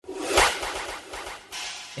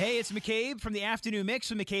Hey, it's McCabe from the Afternoon Mix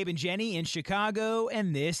with McCabe and Jenny in Chicago,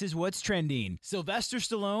 and this is what's trending. Sylvester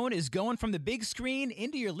Stallone is going from the big screen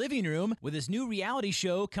into your living room with his new reality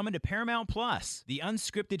show coming to Paramount+. The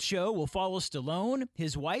unscripted show will follow Stallone,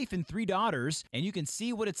 his wife, and 3 daughters, and you can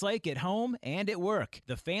see what it's like at home and at work.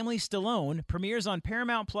 The Family Stallone premieres on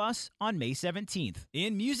Paramount+ on May 17th.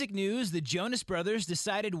 In music news, the Jonas Brothers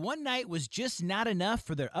decided one night was just not enough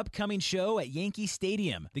for their upcoming show at Yankee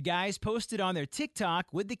Stadium. The guys posted on their TikTok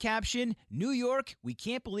with the caption, "New York, we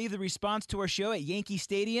can't believe the response to our show at Yankee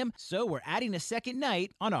Stadium, so we're adding a second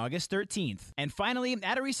night on August 13th. And finally,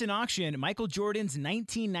 at a recent auction, Michael Jordan's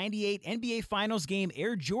 1998 NBA Finals game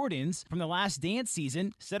Air Jordans from the Last Dance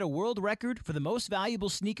season set a world record for the most valuable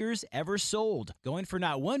sneakers ever sold, going for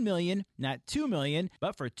not $1 million, not $2 million,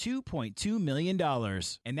 but for $2.2 million.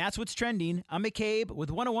 And that's what's trending. I'm McCabe with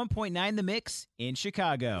 101.9 The Mix in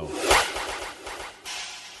Chicago.